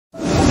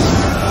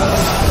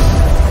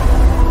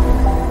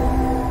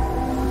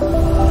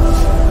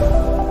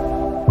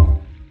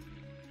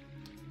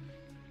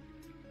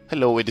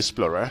Hello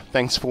Explorer,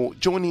 thanks for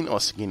joining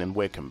us again and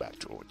welcome back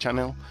to our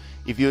channel.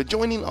 If you're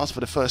joining us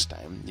for the first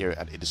time here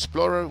at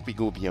Explorer, we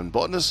go beyond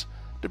borders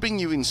to bring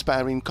you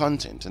inspiring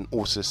content and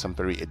also some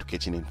very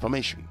educating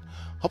information.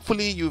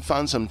 Hopefully you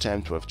found some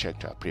time to have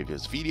checked our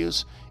previous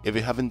videos. If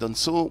you haven't done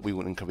so, we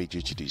would encourage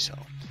you to do so.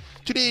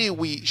 Today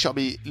we shall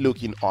be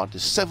looking at the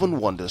 7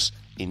 wonders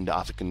in the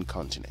African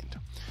continent.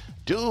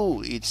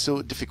 Though it's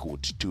so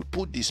difficult to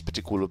put this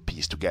particular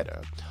piece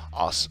together,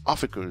 as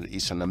Africa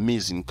is an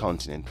amazing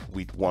continent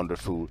with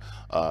wonderful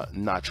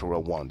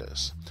natural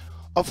wonders.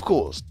 Of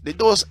course, there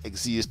does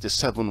exist the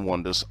 7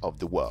 wonders of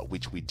the world,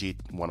 which we did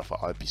in one of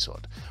our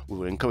episodes. We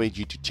will encourage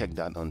you to check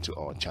that onto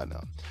our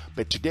channel.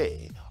 But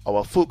today,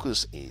 our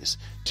focus is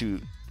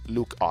to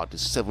look at the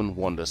 7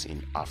 wonders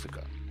in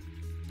Africa.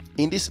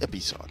 In this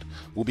episode,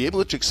 we'll be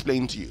able to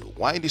explain to you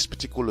why this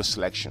particular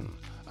selection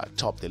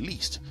topped the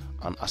list,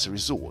 and as a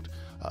result,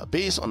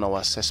 based on our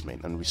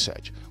assessment and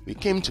research, we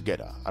came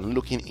together and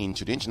looking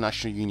into the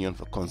International Union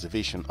for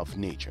Conservation of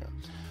Nature.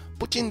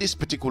 Putting this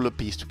particular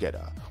piece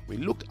together, we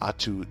looked at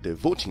the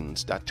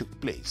votings that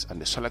took place and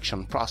the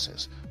selection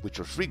process, which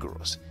was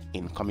rigorous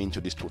in coming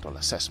to this total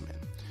assessment.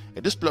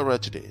 Explorer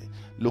today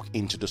look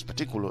into those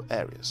particular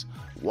areas,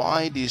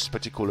 why these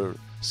particular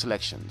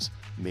selections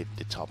made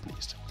the top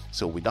list.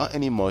 So without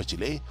any more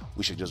delay,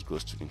 we should just go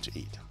straight into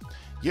it.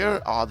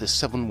 Here are the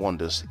 7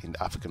 wonders in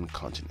the African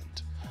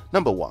continent.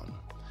 Number 1,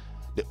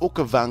 the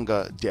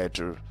Okavango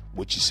Delta,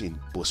 which is in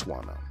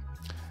Botswana.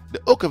 The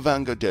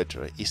Okavango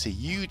Delta is a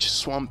huge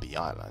swampy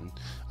island,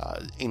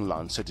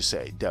 inland so to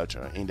say,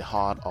 delta in the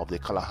heart of the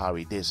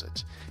Kalahari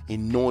Desert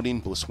in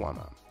northern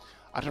Botswana.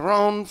 At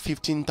around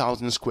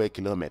 15,000 square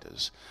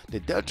kilometers,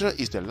 the delta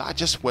is the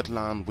largest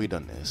wetland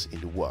wilderness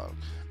in the world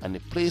and a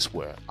place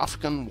where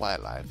African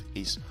wildlife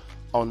is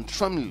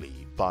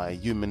untrammeled by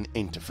human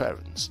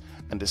interference,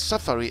 and the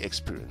safari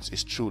experience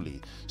is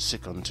truly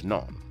second to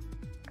none.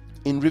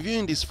 In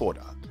reviewing this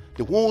further,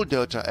 the whole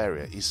delta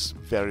area is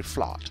very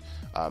flat,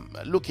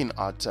 looking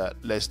at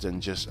less than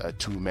just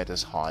 2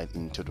 meters high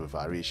in total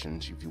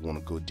variations if you want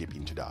to go deep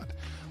into that,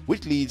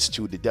 which leads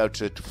to the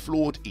delta to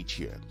float each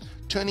year,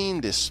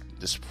 turning this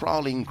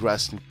sprawling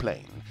grassy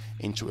plain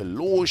into a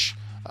lush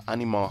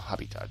animal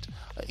habitat,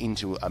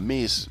 into a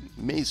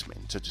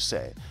mazement, so to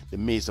say, the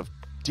maze of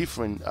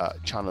different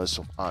channels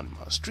of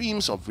animals,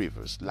 streams of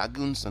rivers,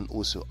 lagoons, and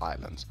also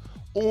islands,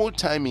 all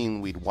teeming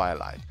with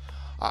wildlife.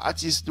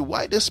 At its the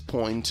widest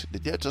point, the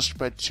delta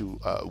spread to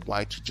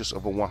wide to just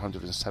over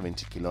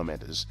 170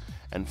 kilometers,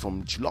 and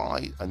from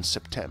July and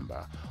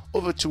September,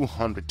 over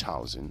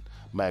 200,000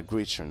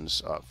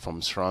 migrations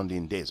from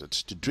surrounding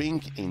deserts to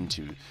drink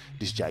into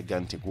this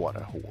gigantic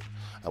water hole,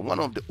 and one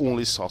of the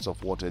only sources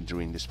of water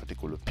during this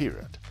particular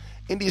period.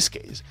 In this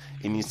case,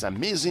 in its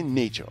amazing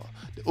nature,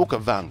 the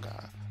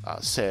Okavango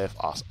serve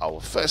as our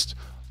first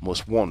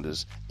most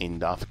wonders in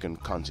the African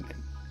continent.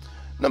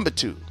 Number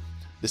 2,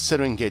 the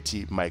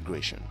Serengeti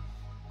migration.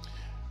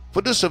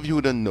 For those of you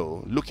who don't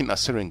know, looking at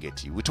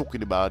Serengeti, we're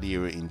talking about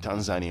here in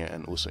Tanzania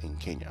and also in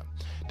Kenya.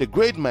 The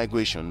Great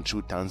Migration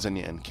through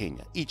Tanzania and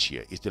Kenya each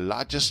year is the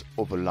largest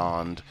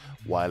overland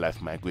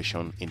wildlife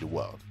migration in the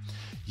world.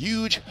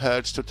 Huge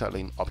herds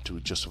totaling up to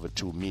just over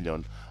 2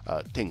 million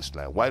things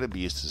like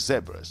wildebeest,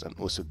 zebras, and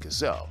also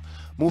gazelle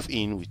move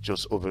in with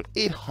just over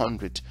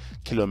 800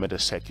 kilometer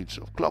circuits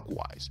of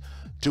clockwise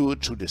due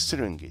to the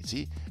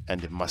Serengeti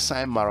and the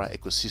Masai Mara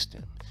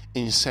ecosystem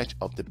in search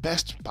of the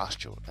best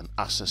pasture and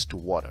access to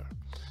water.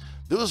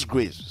 Those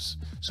grazers,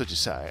 so to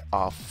say,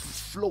 are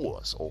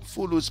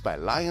followed by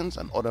lions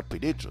and other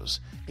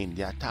predators in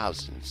their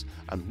thousands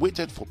and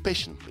waited for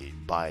patiently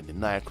by the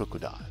Nile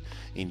crocodile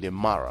in the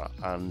Mara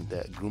and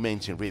the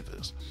Grumenti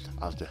rivers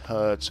as the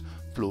herds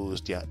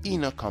flows their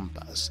inner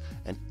compass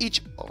and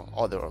each or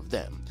other of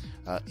them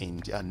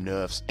in their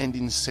nerves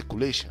ending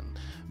circulation,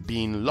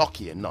 being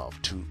lucky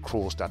enough to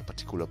cross that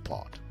particular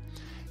part.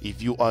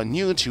 If you are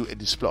new to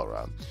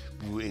Explorer,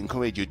 we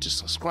encourage you to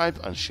subscribe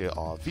and share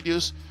our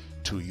videos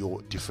to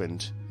your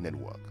different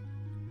network.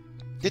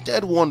 The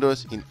 3rd wonder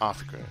in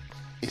Africa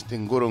is the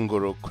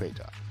Ngorongoro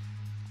crater.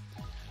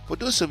 For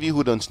those of you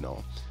who don't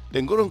know,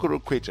 the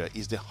Ngorongoro crater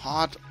is the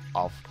heart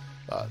of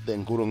the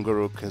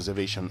Ngorongoro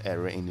Conservation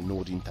Area in the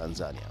northern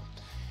Tanzania.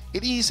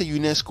 It is a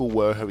UNESCO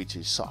World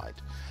Heritage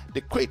Site.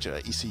 The crater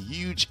is a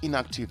huge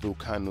inactive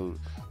volcano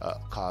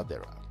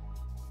caldera.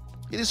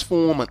 It is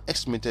formed an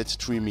estimated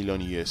 3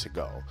 million years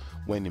ago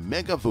when a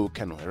mega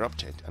volcano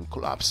erupted and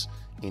collapsed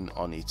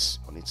on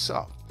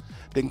itself.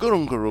 The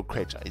Ngorongoro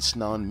crater is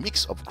now a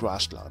mix of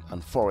grassland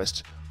and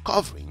forest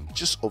covering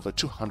just over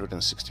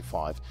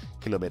 265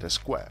 kilometers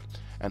square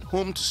and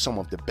home to some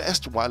of the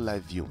best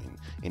wildlife viewing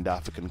in the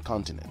African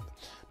continent.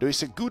 There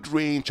is a good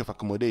range of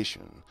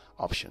accommodation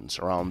options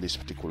around this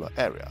particular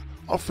area,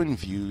 offering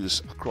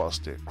views across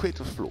the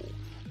crater floor,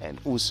 and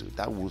also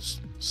that will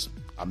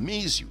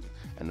amaze you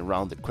and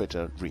around the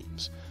crater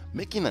rims,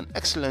 making an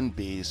excellent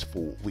base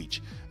for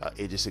which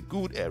it is a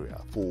good area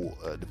for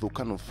the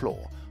volcano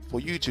floor for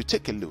you to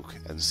take a look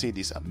and see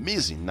this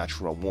amazing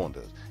natural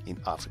wonder in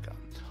Africa.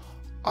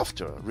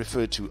 Often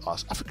referred to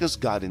as Africa's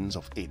Gardens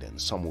of Eden,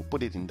 some will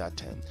put it in that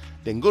term,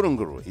 the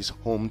Ngorongoro is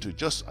home to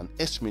just an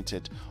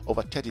estimated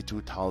over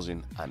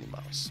 32,000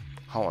 animals.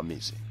 How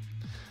amazing.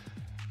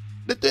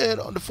 The third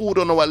on the fourth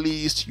on our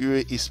list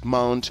here is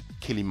Mount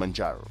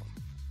Kilimanjaro.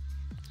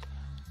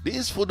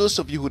 This, for those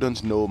of you who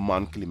don't know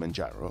Mount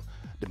Kilimanjaro,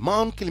 the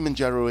Mount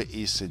Kilimanjaro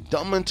is a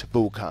dormant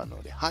volcano,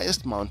 the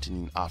highest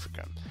mountain in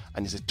Africa,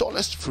 and is the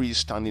tallest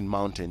freestanding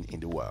mountain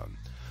in the world,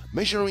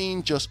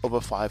 measuring just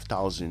over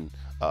 5,000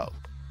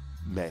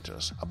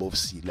 meters above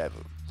sea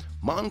level.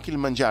 Mount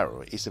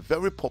Kilimanjaro is a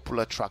very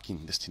popular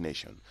trekking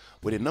destination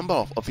with a number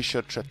of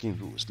official trekking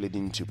routes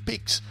leading to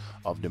peaks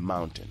of the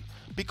mountain.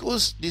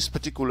 Because this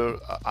particular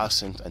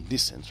ascent and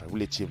descent are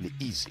relatively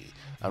easy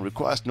and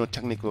requires no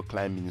technical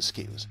climbing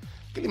skills,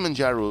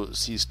 Kilimanjaro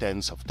sees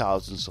tens of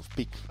thousands of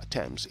peak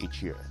attempts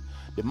each year.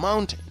 The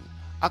mountain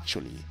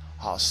actually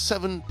has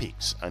 7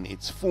 peaks and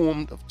it's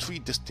formed of 3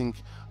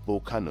 distinct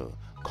volcano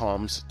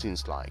comes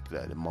things like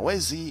the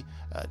Mawezi,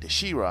 the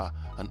Shira,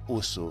 and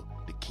also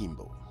the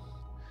Kimbo.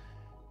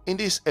 In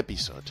this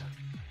episode,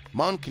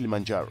 Mount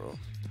Kilimanjaro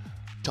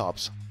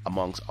tops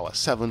amongst our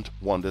 7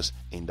 wonders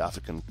in the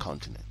African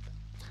continent.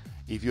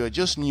 If you are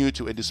just new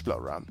to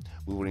Explorer,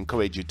 we will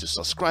encourage you to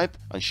subscribe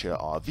and share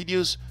our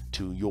videos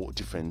to your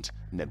different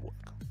network.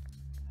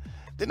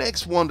 The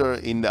next wonder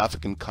in the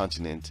African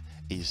continent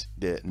is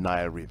the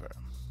Nile River.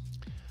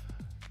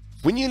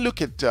 When you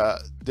look at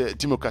the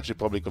Democratic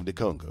Republic of the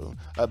Congo,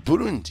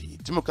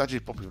 Burundi, Democratic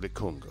Republic of the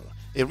Congo,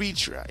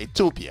 Eritrea,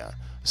 Ethiopia,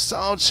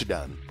 South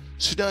Sudan,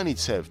 Sudan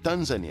itself,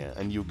 Tanzania,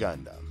 and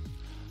Uganda,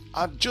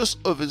 at just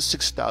over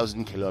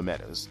 6,000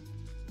 kilometers,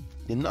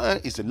 the Nile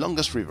is the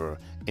longest river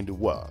in the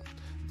world,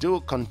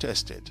 though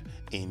contested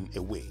in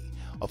a way.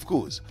 Of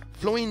course,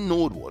 flowing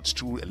northwards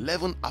through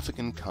 11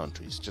 African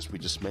countries, we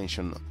just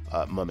mentioned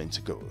a moment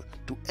ago,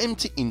 to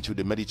empty into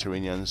the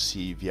Mediterranean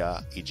Sea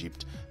via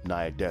Egypt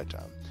Nile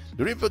Delta.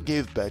 The river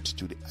gave birth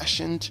to the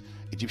ancient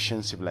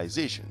Egyptian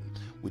civilization,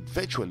 with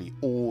virtually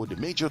all the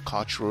major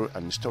cultural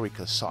and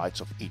historical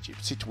sites of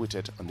Egypt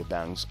situated on the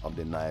banks of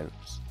the Nile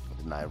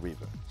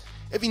River.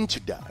 Even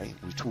today,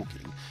 we're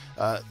talking,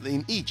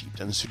 in Egypt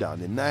and Sudan,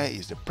 the Nile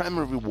is the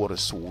primary water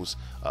source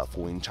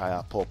for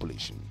entire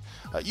population.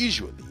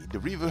 Usually, the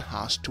river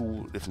has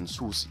 2 different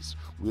sources.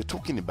 We're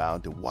talking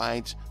about the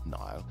White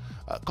Nile,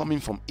 coming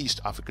from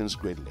East Africa's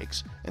Great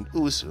Lakes, and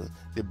also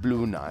the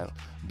Blue Nile,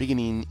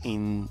 beginning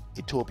in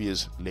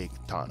Ethiopia's Lake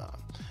Tana.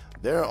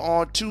 There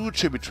are 2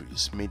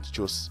 tributaries made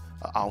just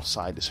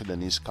outside the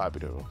Sudanese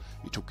capital.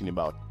 We're talking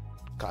about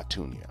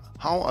Khartoum.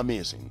 How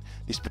amazing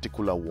these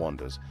particular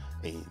wonders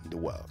in the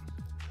world.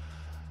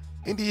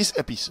 In this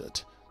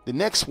episode, the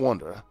next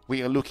wonder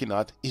we are looking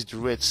at is the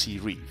Red Sea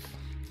Reef.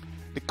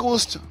 The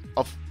coast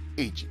of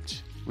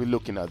Egypt, we're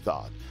looking at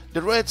that.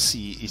 The Red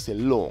Sea is a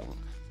long,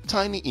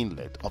 tiny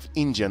inlet of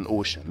Indian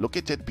Ocean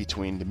located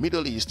between the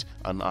Middle East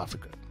and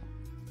Africa.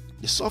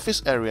 The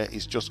surface area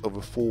is just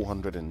over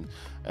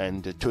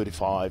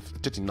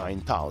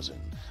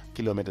 439,000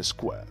 kilometers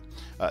square,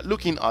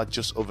 looking at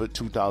just over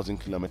 2,000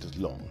 kilometers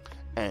long.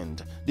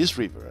 And this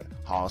river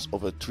has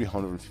over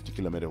 350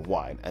 kilometers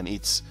wide, and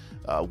its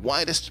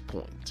widest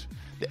point.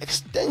 The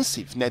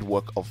extensive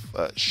network of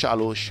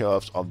shallow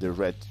shelves of the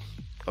Red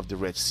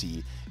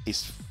Sea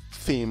is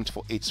famed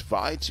for its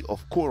variety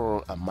of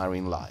coral and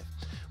marine life,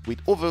 with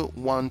over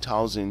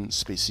 1,000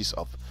 species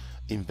of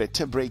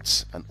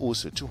invertebrates and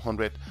also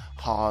 200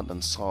 hard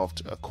and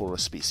soft coral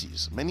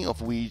species, many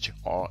of which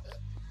are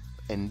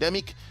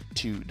endemic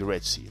to the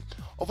Red Sea.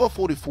 Over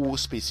 44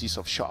 species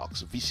of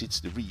sharks visit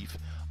the reef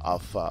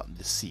of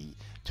the sea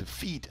to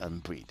feed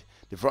and breed.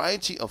 The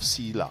variety of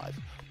sea life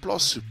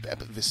plus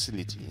superb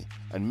facility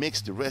and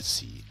makes the Red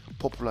Sea a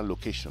popular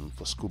location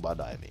for scuba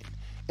diving.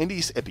 In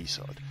this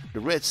episode, the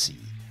Red Sea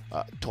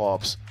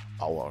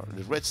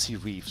the Red Sea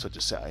Reef, so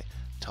to say,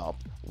 top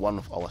one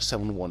of our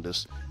 7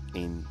 wonders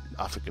in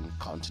the African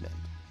continent.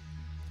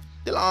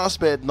 The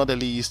last but not the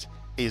least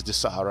is the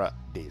Sahara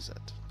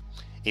Desert.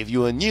 If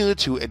you are new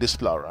to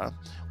Explorer,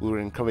 we will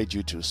encourage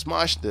you to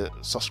smash the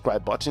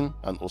subscribe button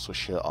and also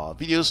share our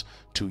videos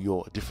to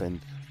your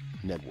different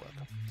network.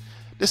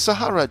 The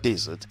Sahara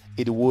Desert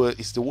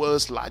is the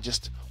world's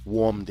largest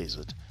warm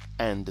desert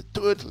and the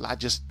 3rd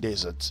largest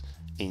desert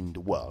in the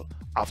world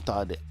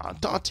after the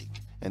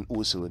Antarctic and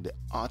also the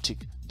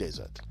Arctic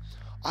Desert.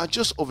 At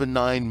just over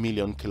 9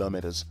 million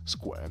kilometers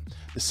square,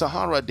 the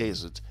Sahara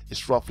Desert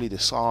is roughly the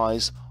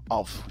size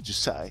of,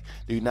 the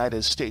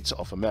United States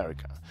of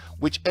America,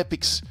 which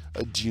epics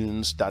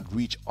dunes that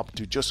reach up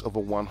to just over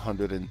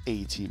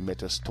 180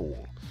 meters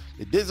tall.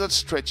 The desert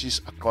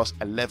stretches across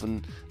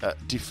 11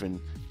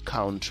 different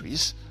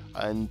countries,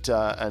 and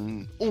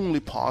only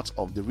parts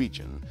of the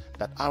region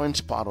that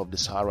aren't part of the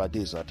Sahara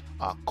Desert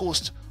are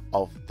coast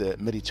of the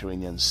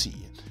Mediterranean Sea,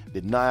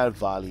 the Nile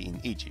Valley in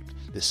Egypt,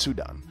 the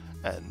Sudan,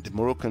 and the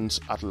Moroccan's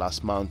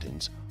Atlas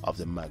Mountains of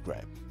the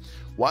Maghreb.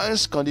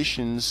 Whilst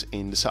conditions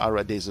in the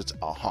Sahara Desert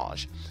are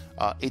harsh,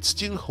 it's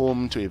still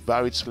home to a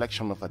varied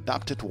selection of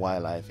adapted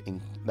wildlife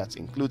that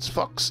includes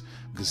fox,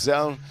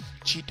 gazelle,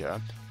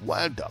 cheetah,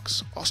 wild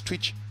ducks,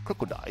 ostrich,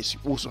 crocodiles, you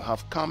also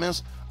have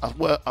camels, as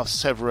well as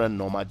several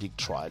nomadic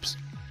tribes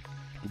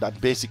that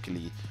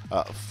basically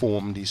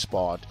form this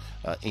part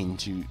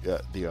into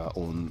their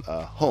own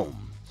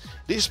home.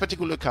 These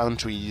particular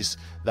countries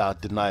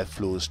that the Nile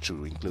flows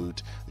through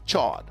include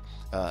Chad,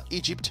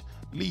 Egypt,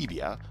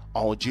 Libya,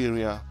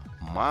 Algeria,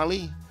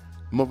 Mali,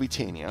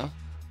 Mauritania,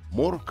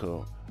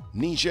 Morocco,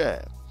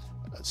 Niger,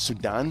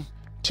 Sudan,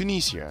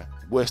 Tunisia,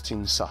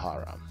 Western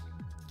Sahara.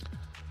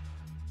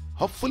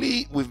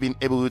 Hopefully, we've been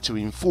able to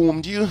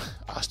inform you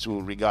as to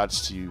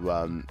regards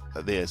to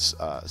there's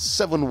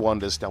 7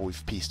 wonders that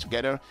we've pieced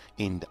together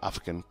in the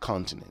African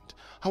continent.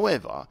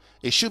 However,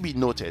 it should be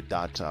noted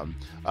that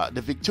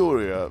the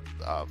Victoria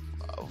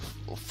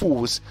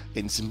Falls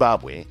in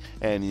Zimbabwe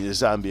and the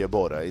Zambia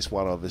border is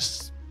one of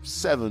the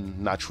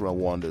 7 natural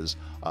wonders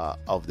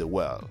of the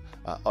world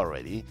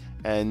already,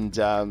 and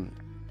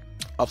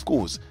of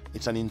course,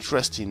 it's an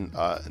interesting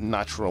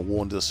natural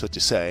wonder, so to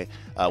say,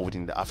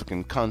 within the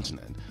African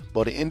continent.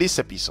 But in this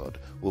episode,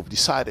 we've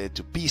decided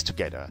to piece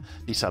together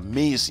these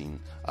amazing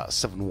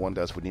 7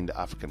 wonders within the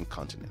African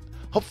continent.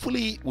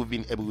 Hopefully, we've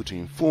been able to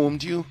inform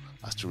you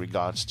as to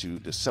regards to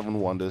the 7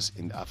 wonders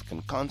in the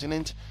African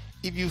continent.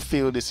 If you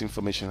feel this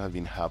information has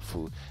been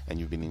helpful and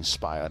you've been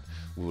inspired,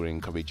 we will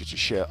encourage you to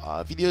share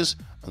our videos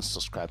and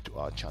subscribe to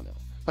our channel.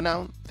 For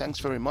now, thanks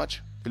very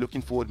much. We're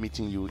looking forward to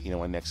meeting you in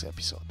our next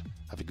episode.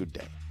 Have a good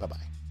day.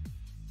 Bye-bye.